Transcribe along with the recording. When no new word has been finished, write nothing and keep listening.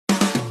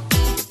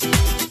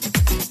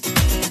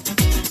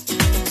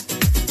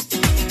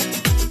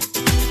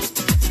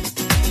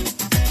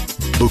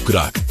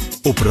Boekrak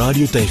op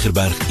Radio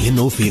Tygerberg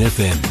 104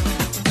 FM.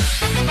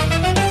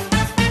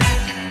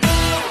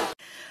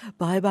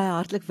 Baie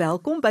hartlik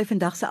welkom by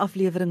vandag se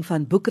aflewering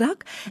van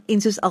Boekrak.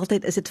 En soos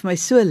altyd is dit vir my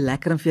so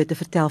lekker om vir jou te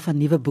vertel van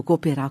nuwe boeke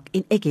op die rak.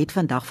 En ek het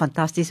vandag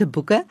fantastiese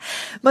boeke.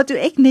 Maar toe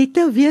ek net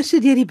nou weer so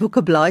deur die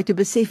boeke blaai, toe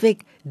besef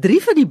ek 3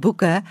 van die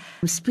boeke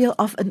speel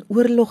af in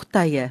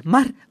oorlogtye.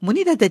 Maar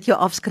moenie dat dit jou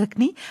afskrik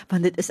nie,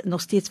 want dit is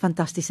nog steeds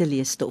fantastiese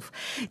leesstof.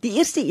 Die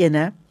eerste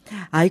ene,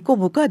 hy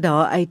kom ook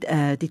daar uit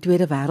die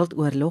Tweede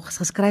Wêreldoorlog, is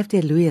geskryf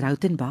deur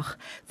Rautenbach,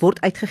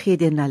 word uitgegee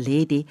deur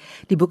Naledi.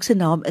 Die boek se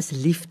naam is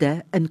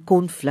Liefde in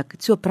konflik.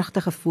 So 'n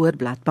pragtige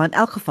voorblad, maar in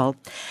elk geval,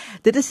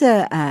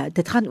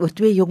 dit gaan oor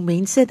 2 jong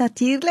mense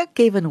natuurlik,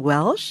 Kevin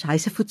Walsh,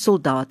 hy's 'n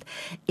voetsoldaat,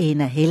 en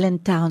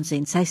Helen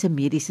Townsend, sy's 'n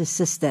mediese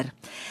suster.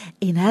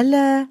 En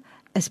hulle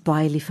is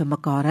baie lief vir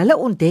mekaar. Hulle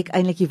ontdek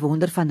eintlik die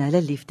wonder van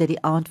hulle liefde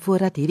die aand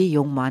voordat hierdie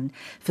jong man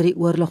vir die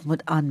oorlog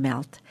moet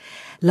aanmeld.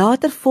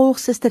 Later volg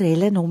suster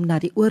Helen hom na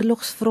die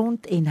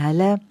oorlogsfront en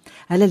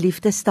hulle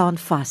liefde staan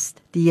vas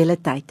die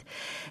hele tyd,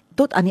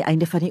 tot aan die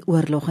einde van die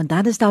oorlog, en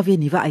dan is daar weer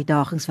nuwe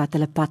uitdagings wat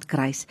hulle pad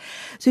kruis.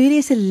 So hierdie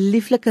is 'n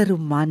lieflike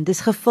roman,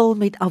 dis gevul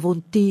met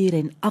avontuur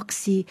en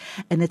aksie,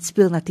 en dit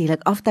speel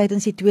natuurlik af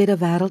tydens die Tweede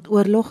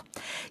Wêreldoorlog.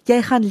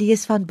 Jy gaan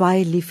lees van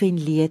baie lief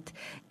en leed,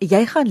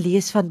 jy gaan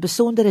lees van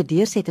besondere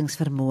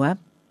deursettingsvermoë,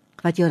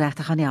 wat jou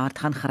regtig aan die hart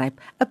gaan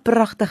gryp.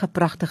 'n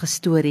pragtige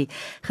storie,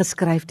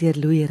 geskryf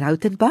deur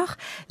Rautenbach,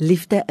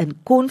 Liefde in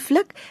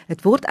konflik.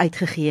 Dit word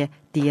uitgegee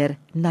deur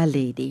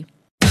Naledi.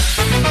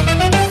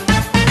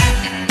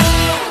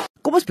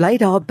 Kom ons bly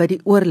daar by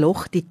die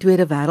oorlog, die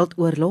Tweede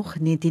Wêreldoorlog,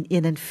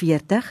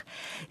 1941.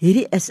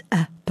 Hierdie is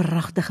 'n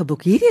pragtige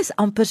boek. Hierdie is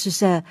amper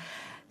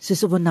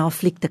soos om na 'n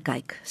fliek te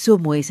kyk. So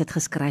mooi is dit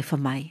geskryf vir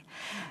my.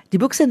 Die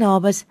boek se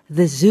naam is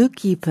The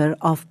Zookeeper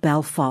of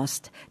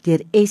Belfast,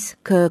 deur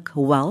Kirk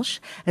Walsh.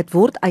 Het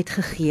word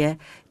uitgegee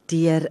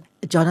deur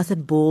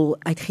Jonathan Ball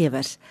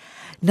Uitgewers.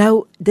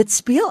 Nou, dit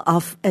speel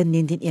af in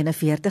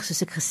 1941,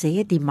 soos ek gesê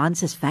het, die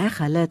mans is weg,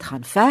 hulle het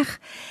gaan veg,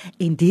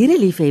 en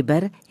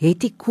diereliefhebber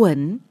Hetty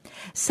Quinn,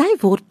 sy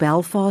word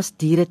Belfast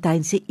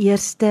dieretuin se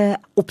eerste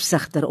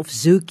opsigter of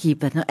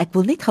zookeeper. Nou, ek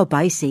wil net gou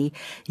by sê,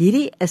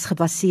 hierdie is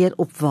gebaseer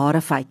op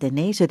ware feite,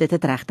 né? So dit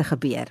het regtig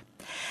gebeur.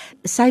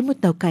 Sy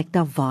moet nou kyk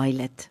na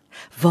Violet.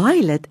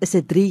 Violet is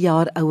 'n 3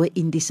 jaar oue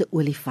Indiese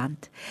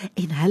olifant,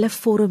 en hulle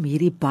vorm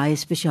hierdie baie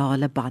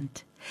spesiale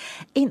band.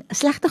 En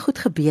slegte goed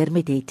gebeur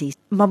met Hetty,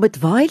 maar met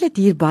Violet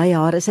hier by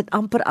haar is dit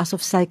amper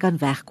asof sy kan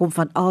wegkom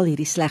van al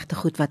hierdie slegte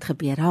goed wat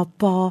gebeur. Haar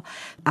pa,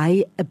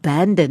 hy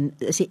abandon,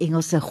 is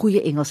die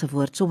goeie Engelse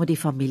woord, sommer die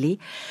familie.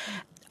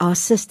 Haar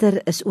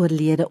suster is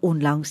oorlede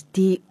onlangs,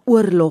 die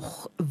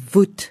oorlog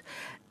woed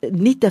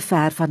nie te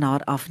ver van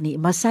haar af nie,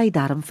 maar sy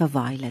darm vir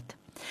Violet.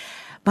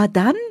 Maar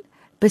dan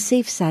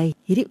besef sy,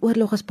 hierdie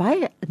oorlog is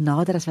baie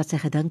nader as wat sy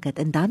gedink het,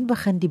 en dan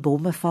begin die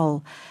bomme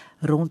val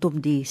rondom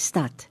die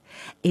stad,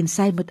 en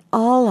sy moet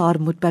al haar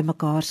moed by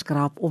mekaar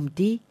skraap om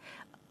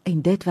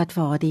dit wat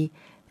vir haar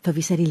vir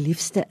wie sy die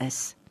liefste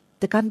is,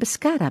 te kan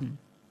beskerm.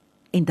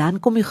 En dan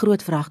kom die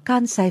groot vraag,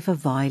 kan sy vir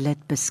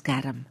Violet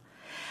beskerm?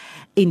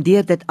 En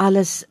deur dit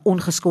alles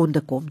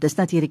ongeskonde kom, dis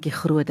natuurlik die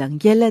groot ding.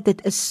 Julle,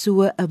 dit is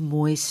so 'n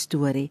mooi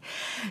storie.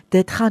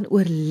 Dit gaan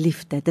oor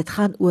liefde, dit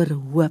gaan oor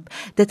hoop,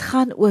 dit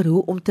gaan oor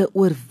hoe om te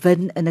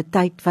oorwin in 'n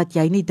tyd wat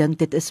jy nie dink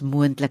dit is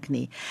moontlik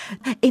nie.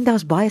 En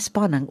daar's baie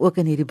spanning, ook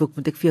in hierdie boek,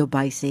 moet ek vir jou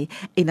by sê.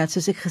 En dan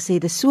soos ek gesê,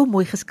 dit is so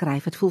mooi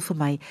geskryf, het voel vir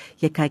my,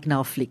 jy kyk na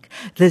 'n fliek.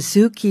 The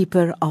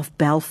Zookeeper of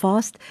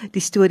Belfast,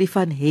 die storie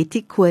van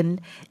Hetty Quinn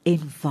en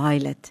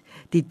Violet,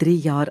 die 3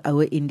 jaar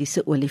oue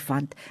Indiese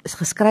olifant, is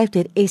geskryf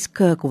deur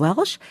Kirk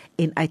Walsh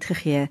en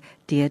uitgegee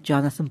deur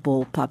Jonathan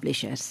Ball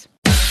Publishers.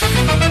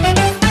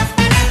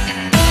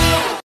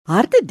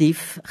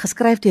 Hartedief,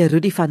 geskryf deur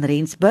Rudie van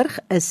Rensburg,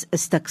 is 'n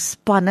stuk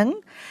spanning.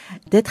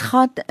 Dit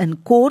gaan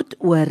in kort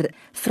oor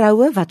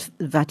vroue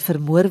wat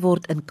vermoor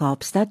word in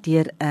Kaapstad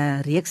deur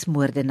 'n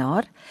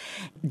reeksmoordenaar.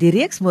 Die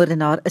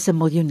reeksmoordenaar is 'n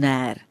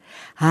miljonair.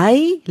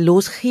 Hy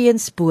los geen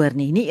spoor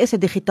nie eens 'n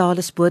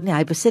digitale spoor nie,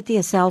 hy besit nie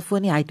 'n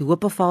selfoon nie, hy het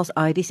hope vals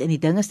ID's, en die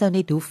ding is nou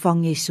net, hoe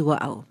vang jy so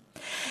ou?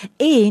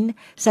 En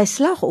sy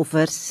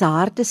slagoffers se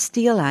harte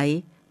steel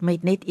hy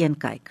met net een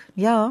kyk.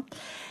 Ja,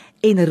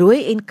 en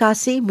Roy en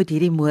Cassie moet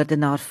hierdie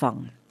moordenaar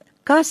vang.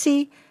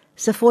 Cassie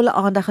se volle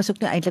aandag is ook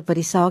nie eintlik by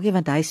die saakie,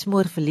 want hy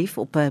smoor verlief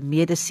op 'n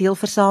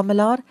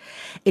mede-seelversamelaar,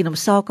 en om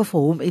sake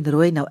vir hom en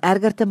Roy nou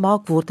erger te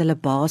maak, word hulle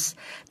baas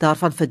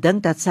daarvan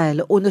verdink dat sy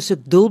hulle ondersoek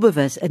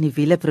doelbewus in die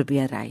wiele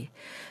probeer ry.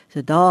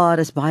 So daar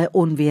is baie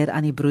onweer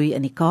aan die broei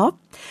in die Kaap.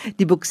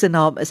 Die boek se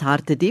naam is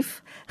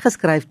Hartedief,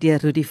 geskryf deur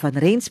Rudie van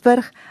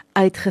Rensburg,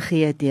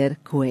 uitgegee deur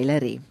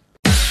Quelleri.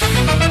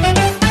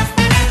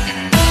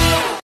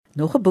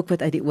 Nog 'n boek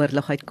wat uit die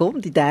oorlog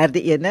uitkom, die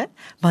 3de ene,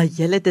 maar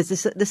julle, dit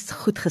is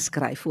goed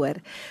geskryf hoor.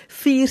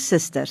 Vier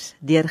susters,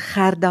 deur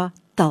Gerda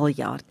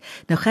Taljaard.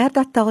 Nou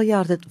Gerda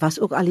Taljaard, dit was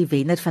ook al die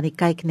wenner van die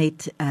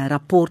Kyknet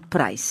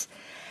rapportprys.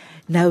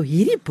 Nou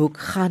hierdie boek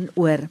gaan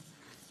oor,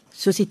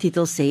 soos die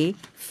titel sê,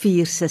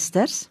 4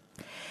 susters,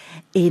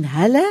 en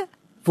hulle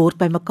word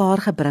bymekaar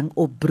gebring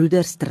op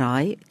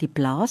Broedersdraai, die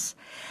plaas,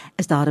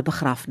 is daar 'n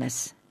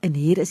begrafnis. En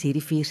hier is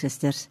hierdie 4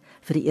 susters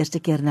vir die eerste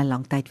keer in 'n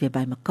lang tyd weer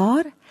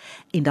bymekaar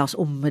en daar's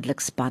onmiddellik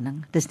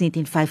spanning. Dis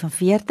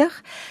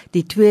 1945,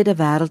 die Tweede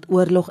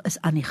Wêreldoorlog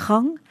is aan die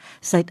gang.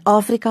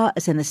 Suid-Afrika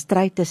is in 'n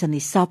stryd tussen die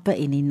sappe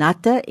en die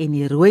natte en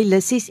die rooi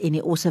lissies en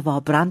die osse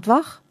waar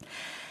Brandreth.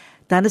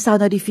 Dan is daar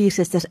nou die 4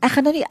 susters. Ek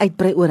gaan nou nie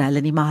uitbrei oor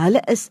hulle nie, maar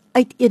hulle is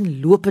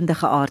uiteenlopende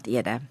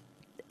geaardhede.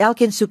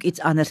 Elkeen soek iets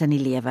anders in die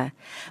lewe.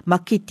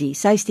 Maar Kitty,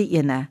 sy's die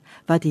ene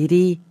wat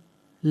hierdie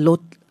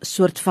lot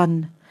soort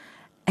van,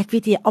 ek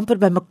weet nie, amper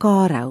by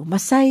mekaar hou, maar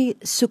sy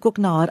soek ook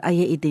na haar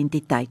eie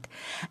identiteit.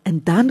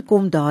 En dan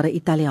kom daar 'n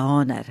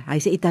Italianer.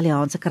 Hy's 'n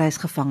Italiaanse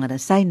kruisgevangene.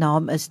 Sy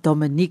naam is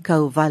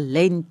Domenico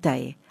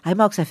Valente. Hy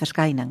maak sy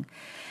verskyning.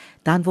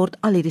 Dan word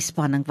al hierdie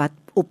spanning wat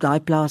op daai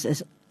plaas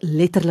is,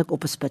 letterlik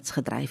op 'n spits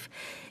gedryf.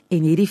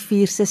 En hierdie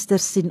 4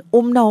 susters sien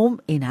om na hom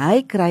en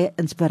hy kry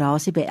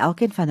inspirasie by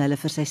elkeen van hulle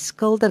vir sy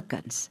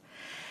skilderkuns.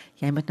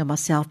 Jy moet nou maar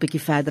self bietjie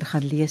verder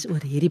gaan lees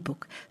oor hierdie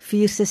boek.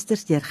 4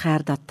 susters deur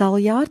Gerda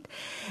Taljaard.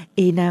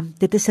 En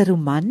dit is 'n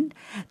roman.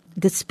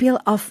 Dit speel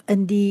af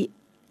in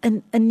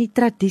die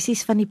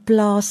tradisies van die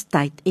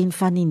plaastyd en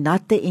van die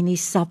natte en die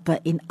sappe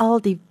en al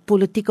die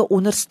politieke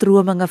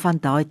onderstrominge van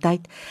daai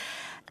tyd.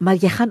 Maar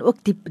jy gaan ook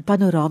die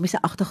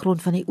panoramiese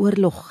agtergrond van die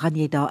oorlog gaan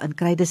jy daarin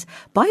kry. Dis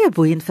baie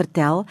boeiend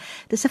vertel.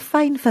 Dis 'n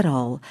fyn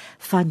verhaal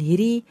van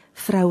hierdie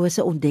vroue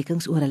se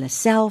ontdekkings oor hulle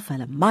self,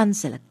 hulle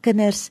mans, hulle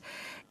kinders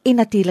en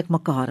natuurlik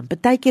mekaar. En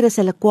partykeer is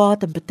hulle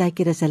kwaad en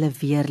partykeer is hulle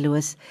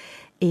weerloos.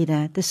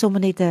 En dis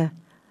sommer net 'n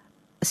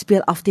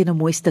speel af teen 'n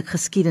mooi stuk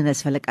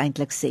geskiedenis, wil ek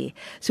eintlik sê.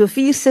 So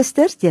 4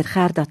 susters deur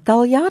Gerda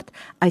Taljaard,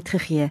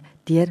 uitgegee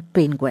deur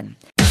Penguin.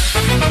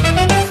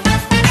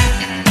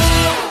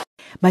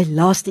 My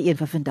laaste een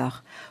van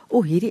vandag.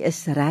 Hierdie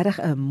is regtig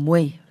 'n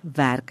mooi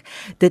werk.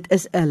 Dit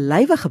is 'n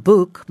lywige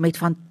boek met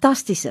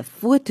fantastiese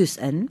foto's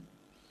in.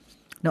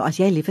 Nou as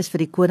jy lief is vir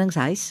die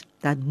koningshuis,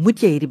 dan moet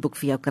jy hierdie boek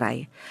vir jou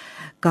kry.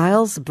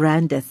 Gyles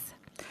Brandreth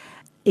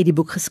het die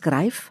boek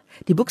geskryf.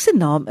 Die boek se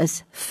naam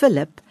is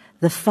Phillip,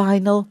 The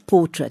Final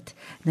Portrait.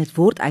 En dit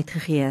word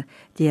uitgegee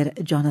deur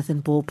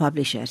Jonathan Ball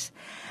Publishers.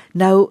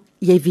 Nou,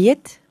 jy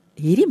weet,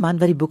 hierdie man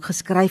wat die boek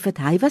geskryf het,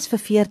 hy was vir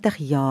 40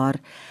 jaar,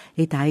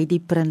 het hy die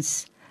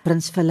prins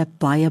Phillip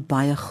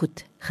baie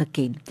goed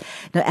geken.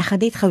 Nou ek gaan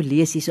net gou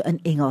lees hier so in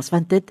Engels,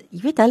 want dit,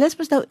 jy weet, hulle is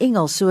mos nou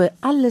Engels, so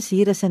alles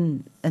hier is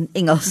in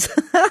Engels.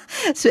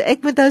 So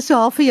ek moet nou so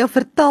half vir jou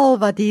vertaal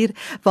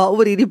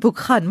waaroor hierdie boek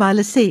gaan, maar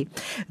hulle sê,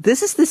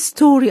 this is the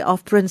story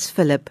of Prince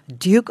Philip,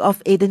 Duke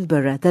of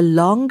Edinburgh, the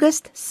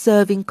longest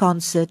serving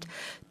consort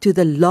to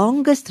the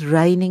longest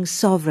reigning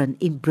sovereign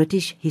in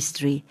British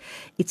history.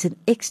 It's an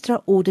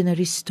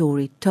extraordinary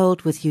story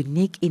told with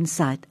unique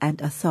insight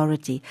and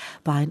authority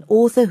by an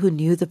author who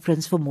knew the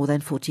prince for more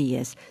than 40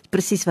 years.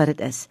 Presies wat dit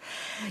is.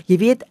 Jy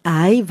weet,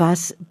 hy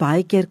was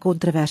baie keer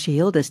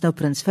kontroversieel, dis nou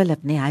Prins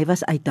Philip, nee, hy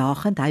was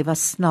uitdagend, hy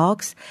was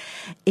snaaks,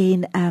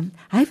 en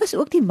hy was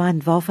ook die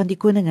man waarvan die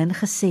koningin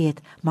gesê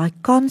het, my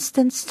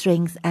constant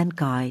strength and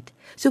guide.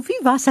 So wie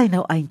was hy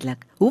nou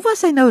eintlik? Hoe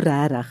was hy nou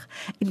regtig?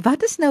 En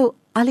wat is nou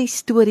al die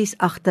stories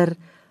agter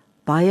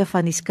baie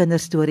van die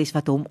kinderstories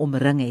wat hom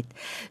omring het?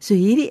 So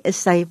hierdie is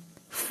sy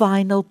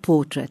final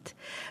portrait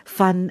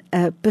van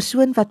 'n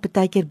persoon wat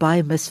baie keer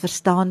baie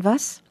misverstaan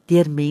was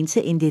deur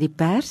mense en deur die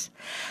pers,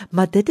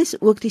 maar dit is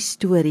ook die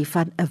storie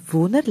van 'n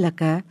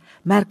wonderlike,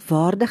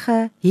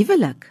 merkwaardige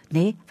huwelik,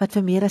 nê, wat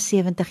vir meer as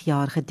 70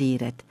 jaar geduur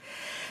het.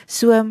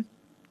 So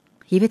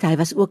jy weet, hy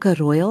was ook 'n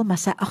royal, maar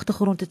sy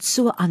agtergrond het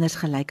so anders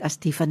gelyk as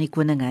die van die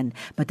koningin,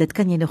 maar dit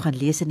kan jy nou gaan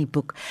lees in die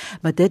boek.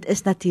 Maar dit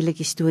is natuurlik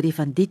die storie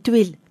van die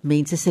 2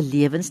 mense se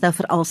lewens, nou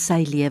veral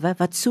sy lewe,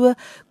 wat so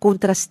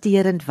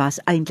kontrasterend was,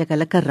 eintlik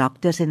hulle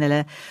karakters en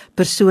hulle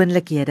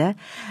persoonlikhede.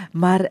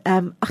 Maar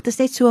dit is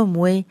net so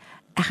mooi,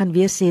 ek gaan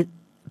weer sê,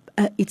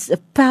 it's a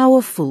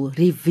powerful,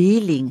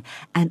 revealing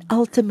and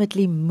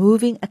ultimately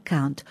moving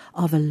account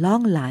of a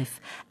long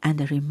life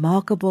and a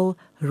remarkable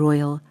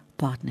royal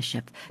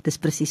partnership. Dis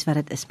presies wat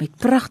dit is, met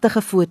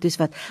pragtige foto's,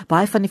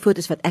 baie van die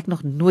foto's wat ek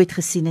nog nooit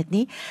gesien het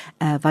nie,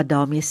 wat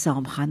daarmee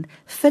saamgaan.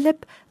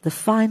 Philip, The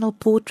Final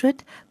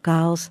Portrait,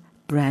 Gyles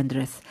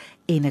Brandreth,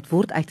 en het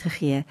word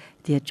uitgegee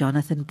deur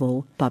Jonathan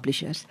Ball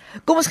Publishers.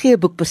 Kom ons gee 'n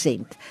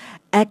boekpersent.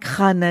 Ek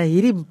gaan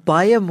hierdie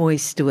baie mooi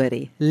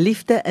storie,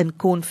 Liefde in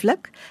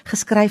konflik,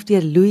 geskryf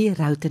deur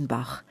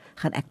Rautenbach,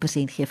 gaan ek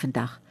persent gee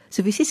vandag.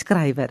 So wie is die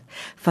skrywer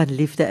van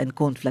Liefde in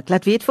konflik?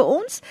 Laat weet vir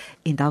ons,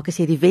 en dalk as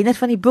jy die wenner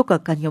van die boek,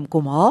 dan kan jy hom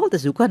kom haal.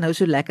 Dis hoekom nou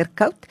so lekker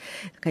koud.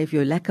 Dan kan jy vir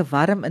jou lekker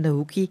warm in 'n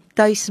hoekie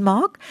tuis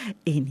maak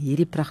en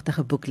hierdie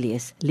pragtige boek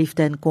lees,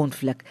 Liefde in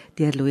konflik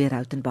deur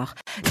Rautenbach.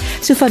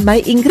 So van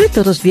my Ingrid,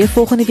 tot ons weer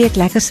volgende week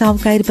lekker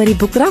saamkuier by die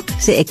Boekrak,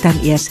 sê ek dan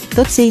eers,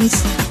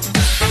 totsiens.